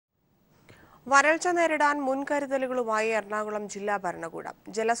വരൾച്ച നേരിടാൻ മുൻകരുതലുകളുമായി എറണാകുളം ജില്ലാ ഭരണകൂടം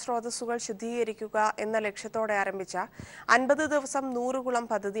ജലസ്രോതസ്സുകൾ ശുദ്ധീകരിക്കുക എന്ന ലക്ഷ്യത്തോടെ ആരംഭിച്ച 50 ദിവസം 100 കുളം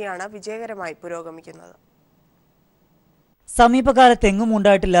പദ്ധതിയാണ് വിജയകരമായി പുരോഗമിക്കുന്നത്. സമീപകാലത്തെങ്ങും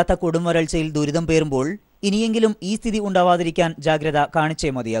ഉണ്ടായിട്ടില്ലാത്ത കൊടും വരൾച്ചയിൽ ദുരിതം പേറുമ്പോൾ ഇനിയെങ്കിലും ഈ സ്ഥിതി ഉണ്ടാവാതിരിക്കാൻ ജാഗ്രത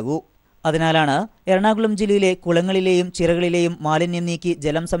കാണിച്ചേ മതിയാകൂ. അതിനാലാണ് എറണാകുളം ജില്ലയിലെ കുളങ്ങളിലെയും ചിറകളിലെയും മാലിന്യം നീക്കി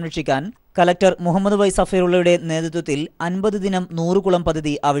ജലം സംരക്ഷിക്കാൻ കലക്ടർ മുഹമ്മദ് വൈ സഫീറുള്ളയുടെ നേതൃത്വത്തിൽ 50 ദിനം 100 കുളം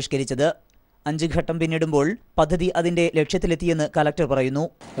പദ്ധതി ആവിഷ്കരിച്ചത്. 5 ഘട്ടം പിന്നിടുമ്പോൾ പദ്ധതി അതിന്റെ ലക്ഷ്യത്തിലെത്തിയെന്ന് കലക്ടർ പറയുന്നു.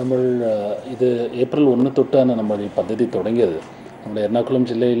 നമ്മൾ ഇത് ഏപ്രിൽ 1 തൊട്ടാണ് നമ്മൾ ഈ പദ്ധതി തുടങ്ങിയത്. നമ്മുടെ എറണാകുളം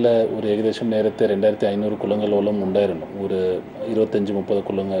ജില്ലയിൽ ഒരു ഏകദേശം നേരത്തെ 2500 കുളങ്ങളോളം ഉണ്ടായിരുന്നു. ഒരു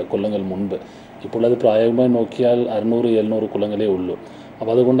 25-30 കൊല്ലങ്ങൾ മുൻപ്. ഇപ്പോൾ അത് പ്രായോഗികമായി നോക്കിയാൽ 600-700 കുളങ്ങളേ ഉള്ളൂ.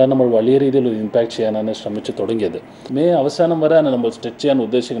 അപ്പോൾ അതുകൊണ്ടാണ് നമ്മൾ വലിയ രീതിയിൽ ഒരു ഇമ്പാക്ട് ചെയ്യാനാണ് ശ്രമിച്ചു തുടങ്ങിയത്. മെയ് അവസാനം വരെയാണ് നമ്മൾ സ്ട്രെച്ച് ചെയ്യാൻ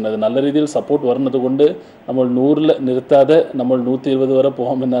ഉദ്ദേശിക്കുന്നത്. നല്ല രീതിയിൽ സപ്പോർട്ട് വരുന്നത് കൊണ്ട് നമ്മൾ 100-ൽ നിർത്താതെ നമ്മൾ 120 വരെ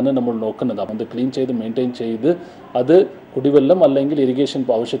പോകാമെന്നാണ് നമ്മൾ നോക്കുന്നത്. അത് ക്ലീൻ ചെയ്ത് മെയിൻറ്റെയിൻ ചെയ്ത് അത് കുടിവെള്ളം അല്ലെങ്കിൽ ഇറിഗേഷൻ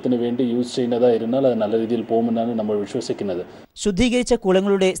ആവശ്യത്തിന് വേണ്ടി യൂസ് ചെയ്യുന്നതായിരുന്നാൽ അത് നല്ല രീതിയിൽ പോകുമെന്നാണ് നമ്മൾ വിശ്വസിക്കുന്നത്. ശുദ്ധീകരിച്ച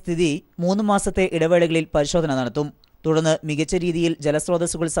കുളങ്ങളുടെ സ്ഥിതി 3 മാസത്തെ ഇടവേളകളിൽ പരിശോധന നടത്തും. തുടർന്ന് മികച്ച രീതിയിൽ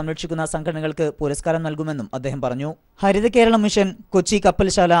ജലസ്രോതസ്സുകൾ സംരക്ഷിക്കുന്ന സംഘടനകൾക്ക് പുരസ്കാരം നൽകുമെന്നും അദ്ദേഹം പറഞ്ഞു. ഹരിത കേരള മിഷൻ, കൊച്ചി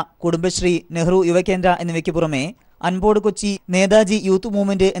കപ്പൽശാല, കുടുംബശ്രീ, നെഹ്റു യുവകേന്ദ്ര എന്നിവയ്ക്ക് പുറമെ അൻപോട് കൊച്ചി, നേതാജി യൂത്ത്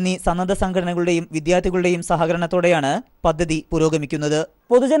മൂവ്മെന്റ് എന്നീ സന്നദ്ധ സംഘടനകളുടെയും വിദ്യാർത്ഥികളുടെയും സഹകരണത്തോടെയാണ് പദ്ധതി പുരോഗമിക്കുന്നത്.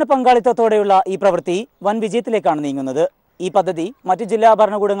 പൊതുജന പങ്കാളിത്തത്തോടെയുള്ള ഈ പ്രവൃത്തി വൻ വിജയത്തിലേക്കാണ് നീങ്ങുന്നത്. ഈ പദ്ധതി മറ്റു ജില്ലാ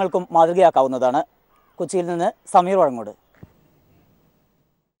ഭരണകൂടങ്ങൾക്കും മാതൃകയാക്കാവുന്നതാണ്. കൊച്ചിയിൽ നിന്ന് സമീർ വഴങ്ങോട്.